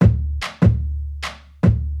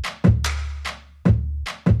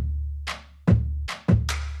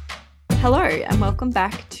Hello and welcome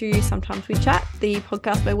back to Sometimes We Chat, the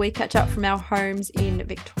podcast where we catch up from our homes in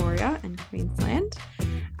Victoria and Queensland.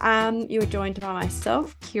 You are joined by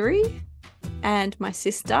myself, Kirri, and my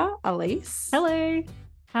sister, Alyce. Hello.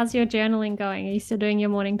 How's your journaling going? Are you still doing your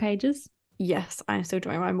morning pages? Yes, I'm still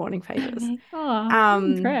doing my morning pages. Oh,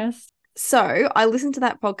 I'm impressed. So I listened to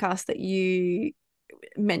that podcast that you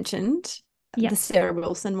mentioned, the Sarah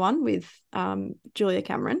Wilson one with Julia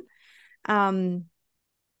Cameron.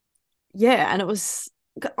 Yeah, and it was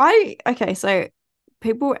so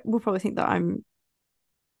people will probably think that I'm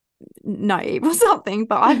naive or something,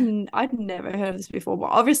 but I'd never heard of this before. But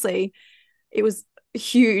obviously it was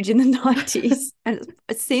huge in the 90s and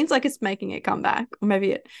it seems like it's making a comeback, or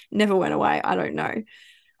maybe it never went away. I don't know.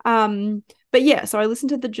 But yeah, so I listened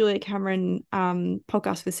to the Julia Cameron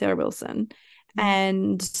podcast with Sarah Wilson,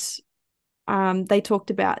 and they talked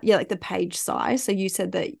about like the page size. So you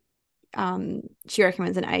said that she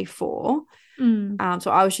recommends an A4.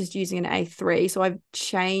 So I was just using an A3. So I've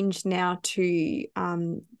changed now to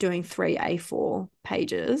doing 3 A4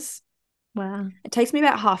 pages. Wow. It takes me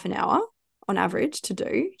about half an hour on average to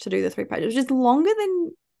do the 3 pages, which is longer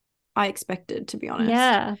than I expected, to be honest.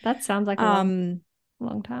 Yeah, that sounds like a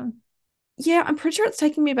long time. Yeah, I'm pretty sure it's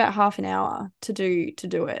taking me about half an hour to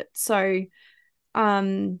do it. So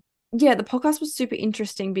yeah, the podcast was super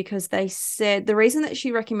interesting because they said the reason that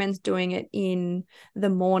she recommends doing it in the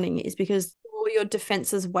morning is because all your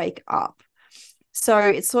defenses wake up. So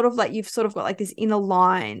it's sort of like you've sort of got like this inner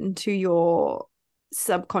line to your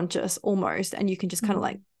subconscious almost, and you can just kind of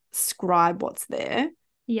like scribe what's there.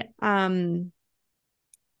 Yeah. And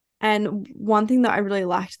one thing that I really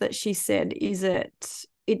liked that she said is that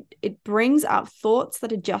it brings up thoughts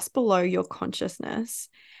that are just below your consciousness,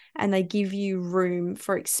 and they give you room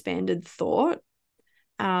for expanded thought.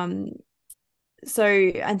 And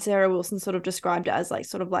Sarah Wilson sort of described it as like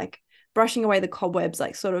sort of like brushing away the cobwebs,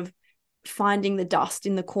 like sort of finding the dust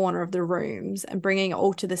in the corner of the rooms and bringing it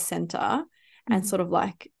all to the center, and sort of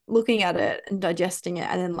like looking at it and digesting it,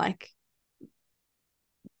 and then like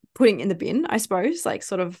putting it in the bin, I suppose, like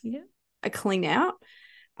sort of a clean out.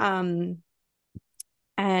 And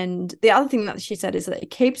the other thing that she said is that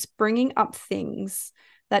it keeps bringing up things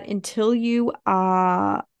that until you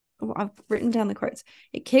are, I've written down the quotes,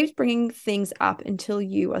 it keeps bringing things up until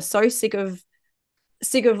you are so sick of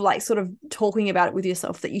like sort of talking about it with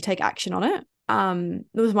yourself that you take action on it.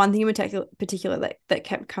 There was one thing in particular that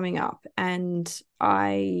kept coming up, and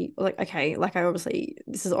I like, okay, like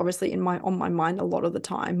this is obviously on my mind a lot of the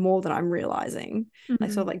time, more than I'm realizing,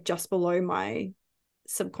 like sort of like just below my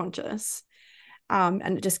subconscious.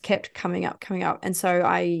 And it just kept coming up. And so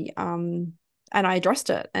I addressed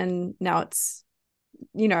it, and now it's,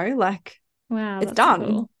 like, wow, it's done.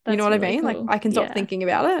 Cool. You know what really I mean? cool. Like I can stop thinking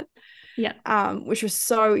about it. Yeah. Which was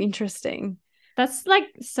so interesting. That's like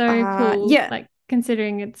so cool. Yeah. Like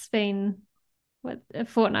considering it's been a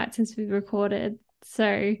fortnight since we recorded.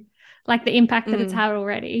 So like the impact that it's had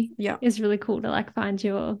already is really cool to like find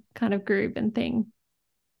your kind of groove and thing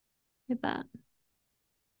with that.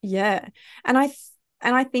 Yeah. And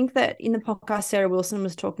I think that in the podcast, Sarah Wilson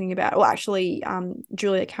was talking about, well, actually,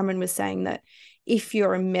 Julia Cameron was saying that if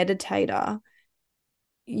you're a meditator,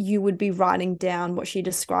 you would be writing down what she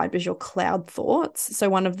described as your cloud thoughts. So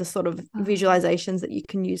one of the sort of visualizations that you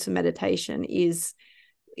can use for meditation is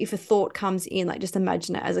if a thought comes in, like just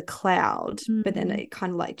imagine it as a cloud, but then it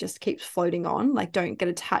kind of like just keeps floating on. Like don't get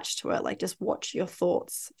attached to it. Like just watch your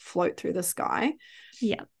thoughts float through the sky.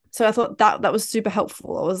 Yeah. So I thought that was super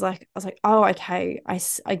helpful. I was like, oh, okay,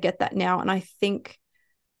 I get that now. And I think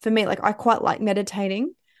for me, like I quite like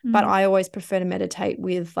meditating, but I always prefer to meditate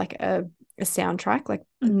with like a soundtrack, like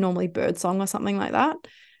normally birdsong or something like that.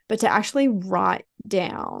 But to actually write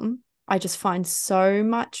down, I just find so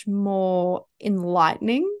much more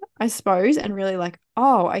enlightening, I suppose, and really like,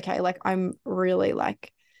 oh, okay, like I'm really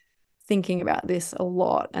like thinking about this a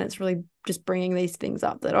lot, and it's really just bringing these things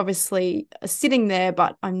up that obviously are sitting there,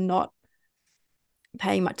 but I'm not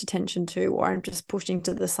paying much attention to, or I'm just pushing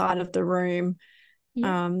to the side of the room.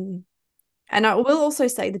 And I will also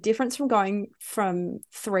say the difference from going from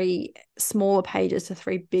 3 smaller pages to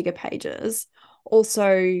 3 bigger pages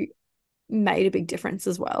also made a big difference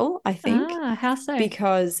as well, I think. How so?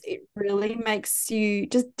 Because it really makes you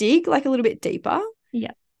just dig like a little bit deeper.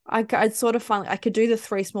 Yeah. I'd sort of find I could do the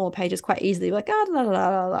 3 smaller pages quite easily, like, la, la,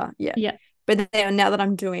 la, la. Yeah. But then now that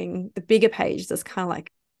I'm doing the bigger pages, it's kind of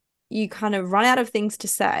like you kind of run out of things to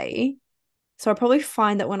say. So I probably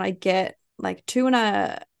find that when I get like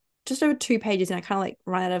just over 2 pages and I kind of like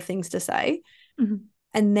run out of things to say.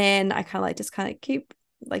 And then I kind of like just kind of keep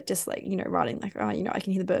like just like, writing like, oh, I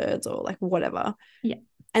can hear the birds or like whatever. Yeah.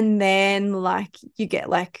 And then like you get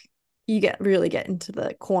really get into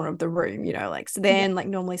the corner of the room, you know, like, so then like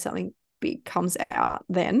normally something big comes out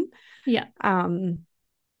then. Yeah.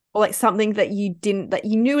 Or like something that you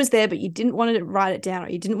knew was there, but you didn't want to write it down, or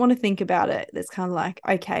you didn't want to think about it. That's kind of like,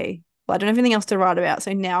 okay, well, I don't have anything else to write about.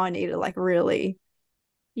 So now I need to like really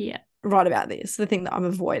write about this, the thing that I'm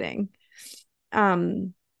avoiding.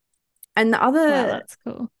 And the other, wow, that's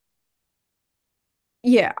cool.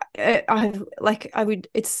 Yeah, I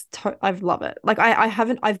love it. Like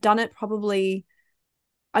I've done it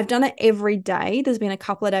every day. There's been a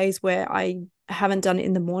couple of days where I haven't done it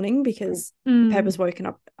in the morning because Pepper's woken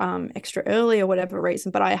up extra early or whatever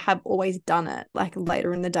reason, but I have always done it like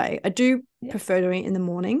later in the day. I do prefer doing it in the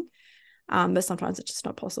morning, but sometimes it's just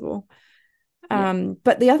not possible.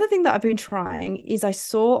 But the other thing that I've been trying is I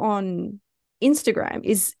saw on Instagram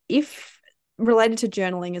is if related to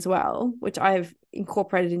journaling as well, which I've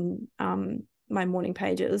incorporated in my morning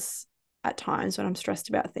pages at times when I'm stressed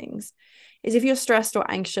about things, is if you're stressed or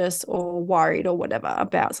anxious or worried or whatever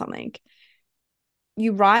about something,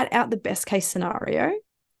 you write out the best case scenario.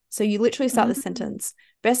 So you literally start the sentence,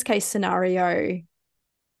 best case scenario,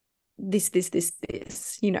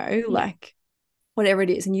 this, you know, like whatever it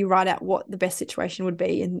is, and you write out what the best situation would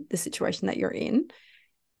be in the situation that you're in.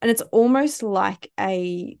 And it's almost like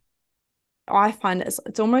I find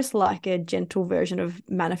it's almost like a gentle version of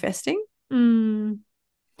manifesting.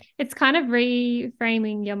 It's kind of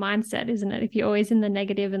reframing your mindset, isn't it? If you're always in the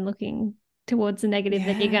negative and looking towards the negative,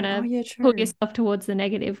 then you're going to pull yourself towards the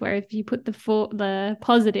negative. Where if you put the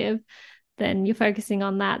positive, then you're focusing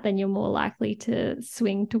on that, then you're more likely to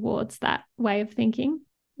swing towards that way of thinking.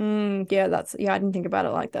 I didn't think about it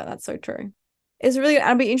like that. That's so true. It's really good.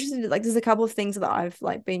 I'd be interested, like, there's a couple of things that I've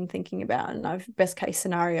like been thinking about, and I've best case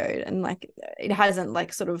scenario, and like it hasn't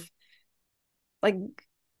like sort of like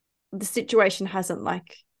the situation hasn't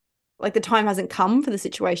like the time hasn't come for the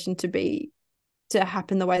situation to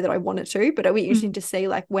happen the way that I want it to. But it'll be interesting to see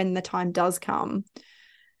like when the time does come,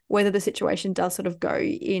 whether the situation does sort of go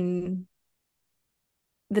in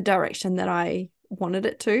the direction that I wanted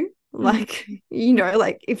it to. Like, you know,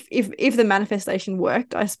 like if the manifestation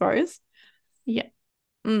worked, I suppose. Yeah.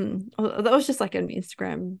 That was just like an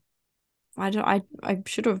Instagram. I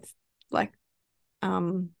should have like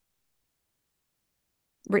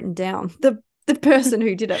written down the person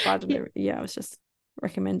who did it, but I don't know. Yeah, it was just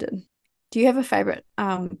recommended. Do you have a favorite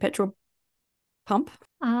petrol pump?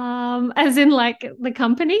 As in like the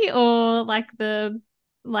company, or like the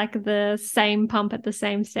same pump at the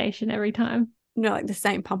same station every time? No, like the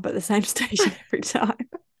same pump at the same station every time.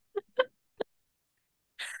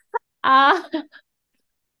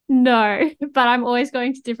 No, but I'm always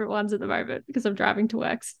going to different ones at the moment because I'm driving to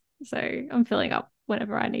work. So I'm filling up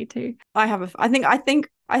whenever I need to. I think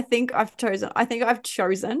I've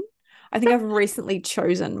recently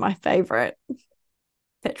chosen my favorite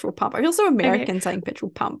petrol pump. I'm also American saying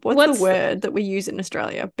petrol pump. What's the word that we use in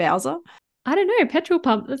Australia? Bowser? I don't know. Petrol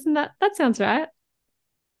pump. That sounds right.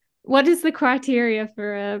 What is the criteria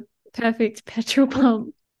for a perfect petrol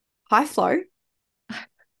pump? High flow.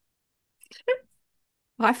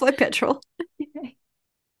 High flow petrol.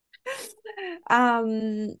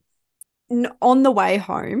 On the way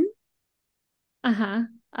home. I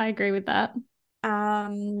agree with that.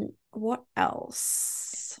 What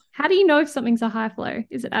else? How do you know if something's a high flow?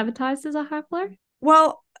 Is it advertised as a high flow?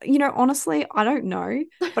 Well, you know, honestly, I don't know,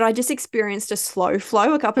 but I just experienced a slow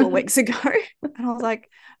flow a couple of weeks ago, and I was like,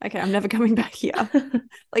 okay, I'm never coming back here.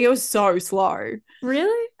 Like, it was so slow.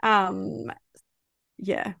 Really?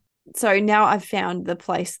 Yeah. So now I've found the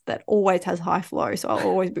place that always has high flow, so I'll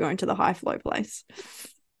always be going to the high flow place.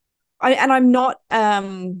 I'm not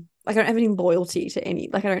like, I don't have any loyalty to any,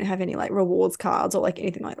 like, I don't have any like rewards cards or like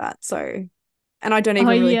anything like that. So, and I don't even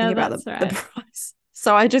really think about the price.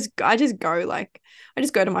 So I just go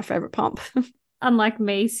to my favorite pump. Unlike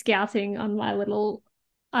me scouting on I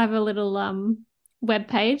have a little web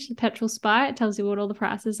page, the Petrol Spy. It tells you what all the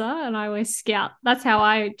prices are, and I always scout. That's how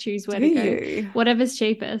I choose where to go. Whatever's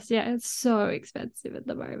cheapest. Yeah, it's so expensive at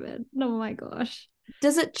the moment. Oh my gosh.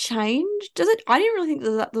 Does it change? I didn't really think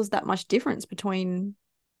there was that much difference between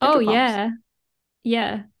petrol pumps.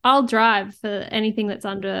 Yeah. I'll drive for anything that's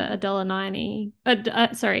under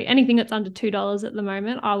 $1.90. Sorry, anything that's under $2 at the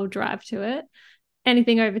moment, I will drive to it.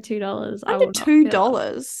 Anything over $2, I will not.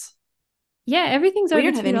 $2? Yeah, everything's over $2.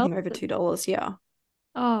 We don't have anything over $2, yeah.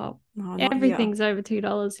 Oh, no, everything's over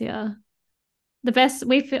 $2 here. The best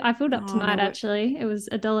I filled up tonight, actually. It was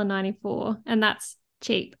 $1.94, and that's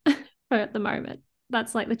cheap for at the moment.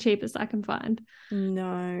 That's like the cheapest I can find.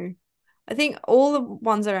 No. I think all the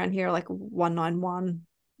ones around here are like 191,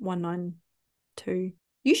 192.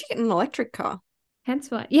 You should get an electric car.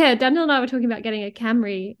 Hence why. Yeah, Daniel and I were talking about getting a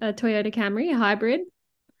Toyota Camry, a hybrid,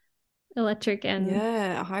 electric and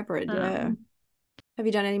a hybrid, yeah. Have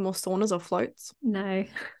you done any more saunas or floats? No,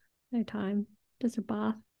 no time. Just a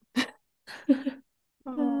bath.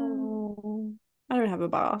 Oh, I don't have a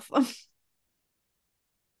bath.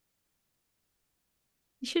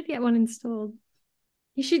 You should get one installed.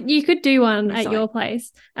 You could do one at your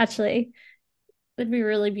place, actually. It'd be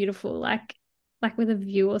really beautiful, like with a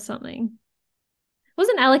view or something.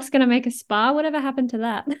 Wasn't Alex gonna make a spa? Whatever happened to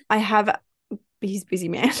that? He's busy,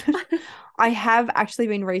 man. I have actually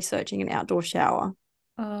been researching an outdoor shower.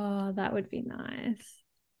 Oh, that would be nice.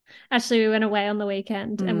 Actually, we went away on the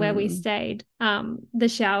weekend and where we stayed, the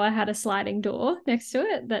shower had a sliding door next to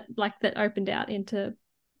it that opened out into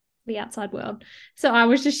the outside world. So I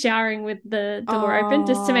was just showering with the door open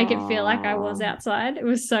just to make it feel like I was outside. It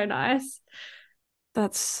was so nice.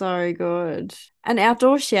 That's so good. An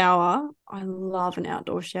outdoor shower. I love an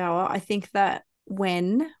outdoor shower. I think that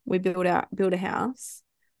when we build a house,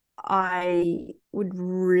 I would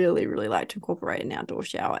really, really like to incorporate an outdoor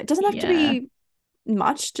shower. It doesn't have to be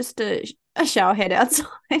much, just a shower head outside.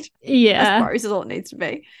 Yeah. I suppose is all it needs to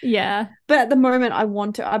be. Yeah. But at the moment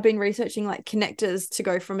I've been researching like connectors to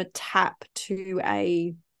go from a tap to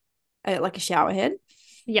a shower head.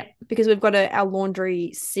 Yeah. Because we've got our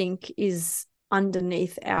laundry sink is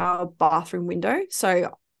underneath our bathroom window.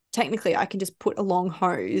 So technically I can just put a long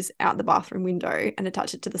hose out the bathroom window and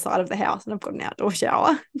attach it to the side of the house and I've got an outdoor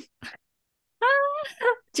shower.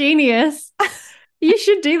 Genius. You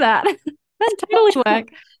should do that. That totally work.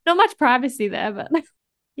 Not much privacy there, but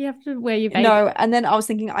you have to wear your baby. No, and then I was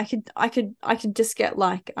thinking I could just get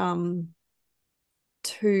like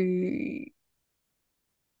two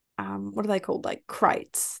what are they called? Like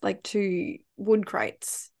crates, like 2 wood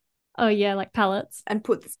crates. Oh yeah, like pallets. And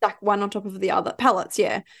stack one on top of the other. Pallets,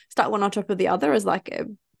 yeah. Stack one on top of the other as like a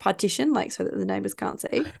partition, like so that the neighbors can't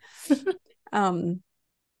see.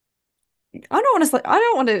 I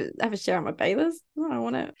don't want to have a shower on my bathers. I don't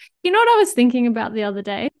want to. You know what I was thinking about the other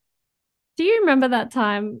day? Do you remember that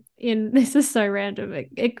time this is so random,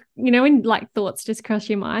 when like thoughts just cross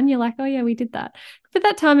your mind, you're like, oh yeah, we did that. But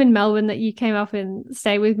that time in Melbourne that you came up and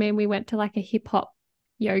stayed with me and we went to like a hip hop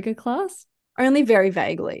yoga class? Only very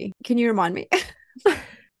vaguely. Can you remind me?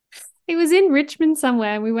 It was in Richmond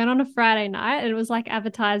somewhere and we went on a Friday night and it was like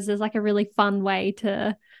advertised as like a really fun way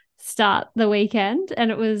to start the weekend,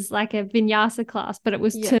 and it was like a vinyasa class, but it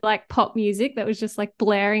was to like pop music that was just like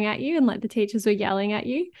blaring at you and like the teachers were yelling at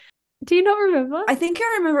you. Do you not remember? I think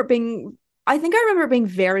I remember it being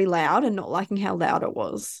very loud and not liking how loud it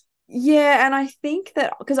was. Yeah, and I think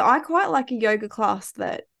that because I quite like a yoga class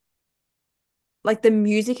that like the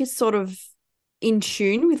music is sort of in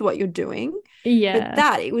tune with what you're doing. Yeah.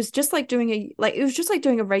 But it was just like doing a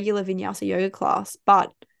regular vinyasa yoga class,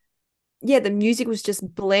 but yeah, the music was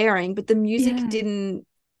just blaring, but the music didn't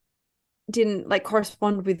like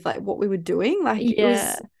correspond with like what we were doing. Like it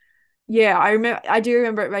was I do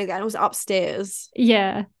remember it really, and it was upstairs.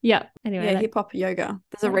 Yeah. Anyway, hip hop yoga.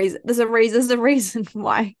 There's a reason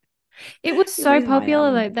why. It was so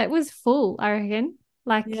popular though. That was full, I reckon.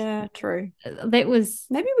 Like yeah, true. That was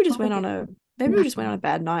maybe we just went on a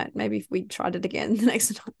bad night. Maybe if we tried it again the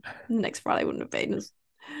next Friday wouldn't have been as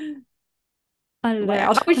I don't know. I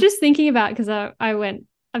was just thinking about because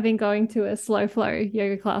I've been going to a slow flow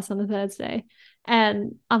yoga class on a Thursday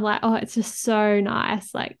and I'm like, oh, it's just so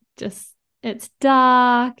nice. Like just it's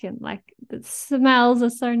dark and like the smells are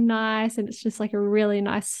so nice and it's just like a really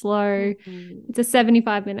nice slow. It's a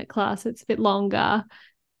 75-minute class. So it's a bit longer.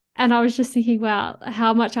 And I was just thinking, wow,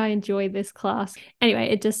 how much I enjoy this class. Anyway,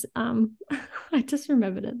 it just I just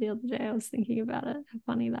remembered it the other day. I was thinking about it, how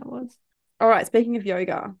funny that was. All right, speaking of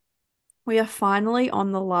yoga, we are finally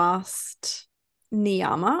on the last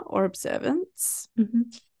niyama or observance. Mm-hmm.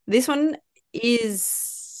 This one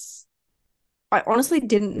is, I honestly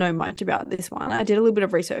didn't know much about this one. I did a little bit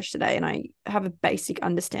of research today and I have a basic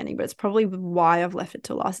understanding, but it's probably why I've left it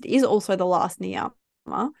till last. It is also the last niyama,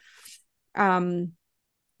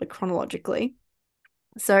 like chronologically.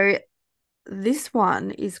 So this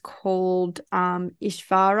one is called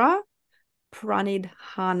Ishvara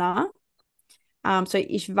Pranidhana. So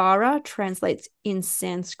Ishvara translates in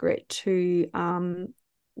Sanskrit to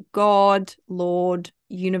God, Lord,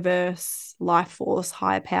 universe, life force,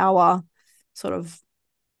 higher power, sort of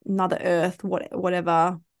Mother Earth,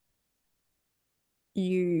 whatever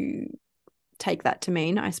you take that to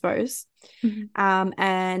mean, I suppose. Mm-hmm.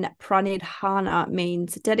 And Pranidhana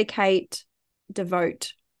means dedicate,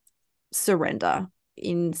 devote, surrender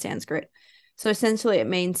in Sanskrit. So essentially it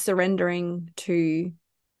means surrendering to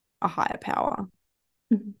a higher power.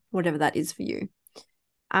 whatever that is for you.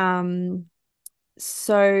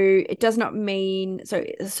 So it does not mean so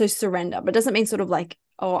surrender, but it doesn't mean sort of like,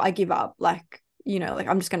 oh, I give up, like, you know, like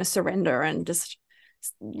I'm just going to surrender and just,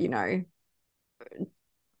 you know,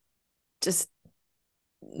 just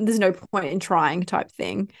there's no point in trying type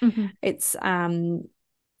thing. It's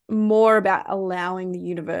more about allowing the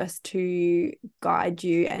universe to guide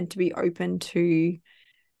you and to be open to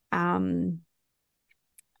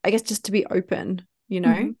I guess just to be open, you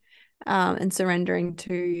know, and surrendering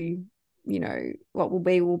to, you know, what will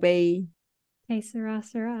be will be. Hey, Sarah,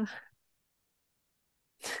 Sarah.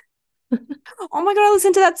 Oh my God, I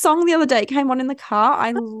listened to that song the other day. It came on in the car.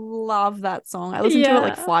 I love that song. I listened to it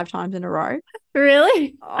like 5 times in a row.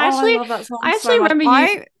 Really? Oh, I love that song I so much. remember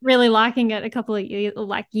you really liking it a couple of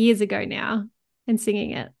years ago now and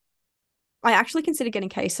singing it. I actually considered getting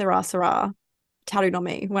Que Sera Sera tattooed on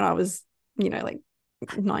me when I was, you know, like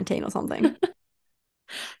 19 or something.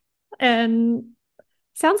 And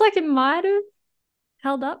sounds like it might have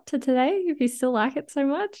held up to today if you still like it so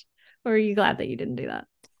much. Or are you glad that you didn't do that?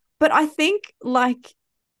 But I think like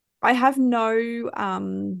I have no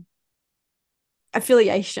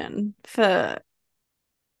affiliation for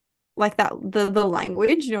like that the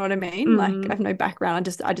language, you know what I mean? Like I have no background.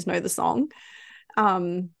 I just know the song.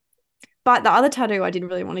 But the other tattoo I didn't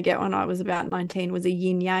really want to get when I was about 19 was a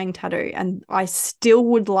yin yang tattoo, and I still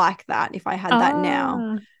would like that if I had that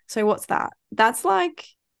now. So what's that? That's like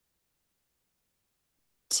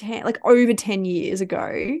 10, like over 10 years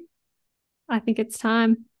ago. I think it's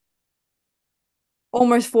time.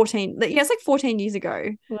 Almost 14. Yeah, it's like 14 years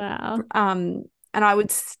ago. Wow. And I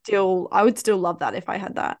would still love that if I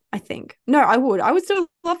had that, I think. No, I would still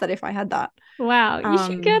love that if I had that. Wow, you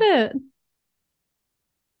should get it.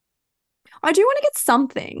 I do want to get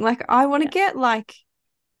something. Like I want to get like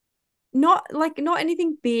not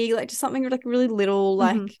anything big, like just something like really little,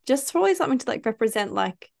 like just probably something to like represent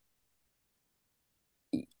like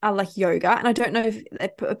yoga. And I don't know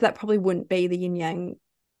if that probably wouldn't be the yin yang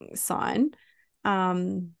sign.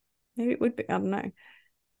 Maybe it would be, I don't know.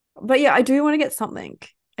 But yeah, I do want to get something.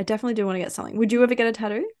 I definitely do want to get something. Would you ever get a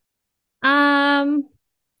tattoo? A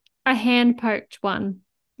hand poked one,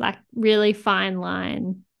 like really fine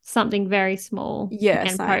line, something very small. Yeah,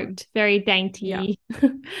 hand poked, very dainty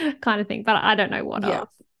kind of thing. But I don't know what else.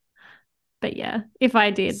 But yeah, if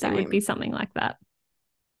I did, it would be something like that.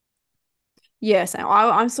 Yeah, same.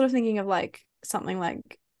 I'm sort of thinking of like something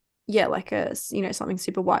like, yeah, like a, you know, something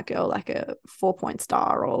super white girl, like a 4-point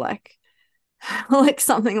star or like like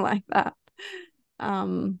something like that.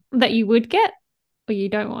 That you would get or you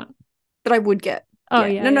don't want? That I would get. Oh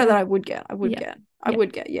yeah. No, that I would get. I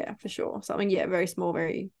would get, yeah, for sure. Something, yeah, very small,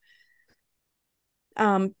 very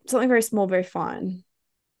something very small, very fine.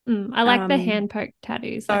 I like the hand poked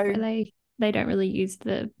tattoos, like where they don't really use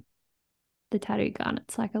the tattoo gun.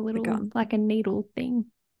 It's like a little like a needle thing,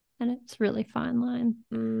 and it's really fine line.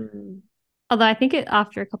 Although I think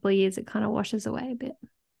after a couple of years it kind of washes away a bit,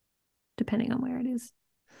 depending on where it is.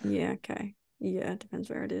 Yeah, okay. Yeah, it depends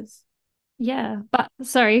where it is. Yeah, but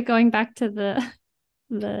sorry, going back to the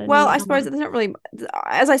well, I suppose it's not really,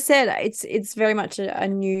 as I said, it's very much a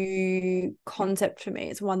new concept for me.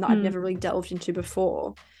 It's one that I've never really delved into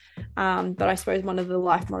before. But I suppose one of the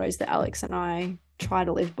life mottos that Alex and I try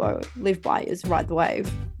to live by is ride the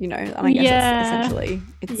wave, you know. And I guess that's essentially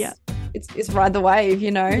it's ride the wave,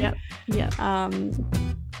 you know. Yeah.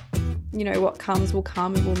 You know, what comes will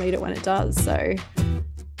come and we'll meet it when it does. So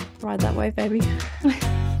ride that wave, baby.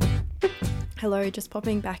 Hello, just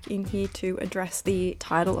popping back in here to address the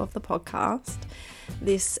title of the podcast.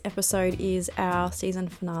 This episode is our season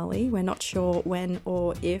finale. We're not sure when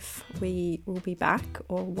or if we will be back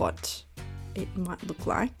or what it might look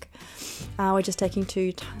like. We're just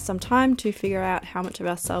taking some time to figure out how much of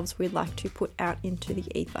ourselves we'd like to put out into the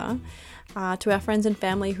ether. To our friends and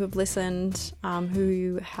family who have listened,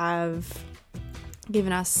 who have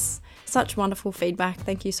given us such wonderful feedback,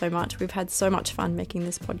 thank you so much. We've had so much fun making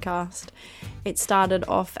this podcast. It started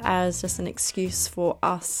off as just an excuse for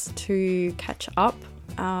us to catch up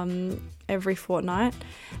every fortnight,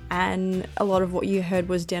 and a lot of what you heard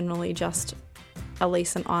was generally just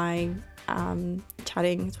Alyce and I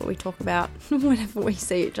chatting. It's what we talk about whenever we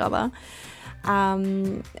see each other.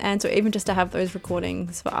 And so even just to have those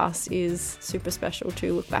recordings for us is super special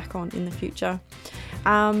to look back on in the future.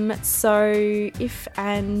 So if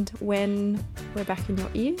and when we're back in your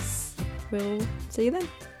ears, we'll see you then.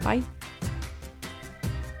 Bye.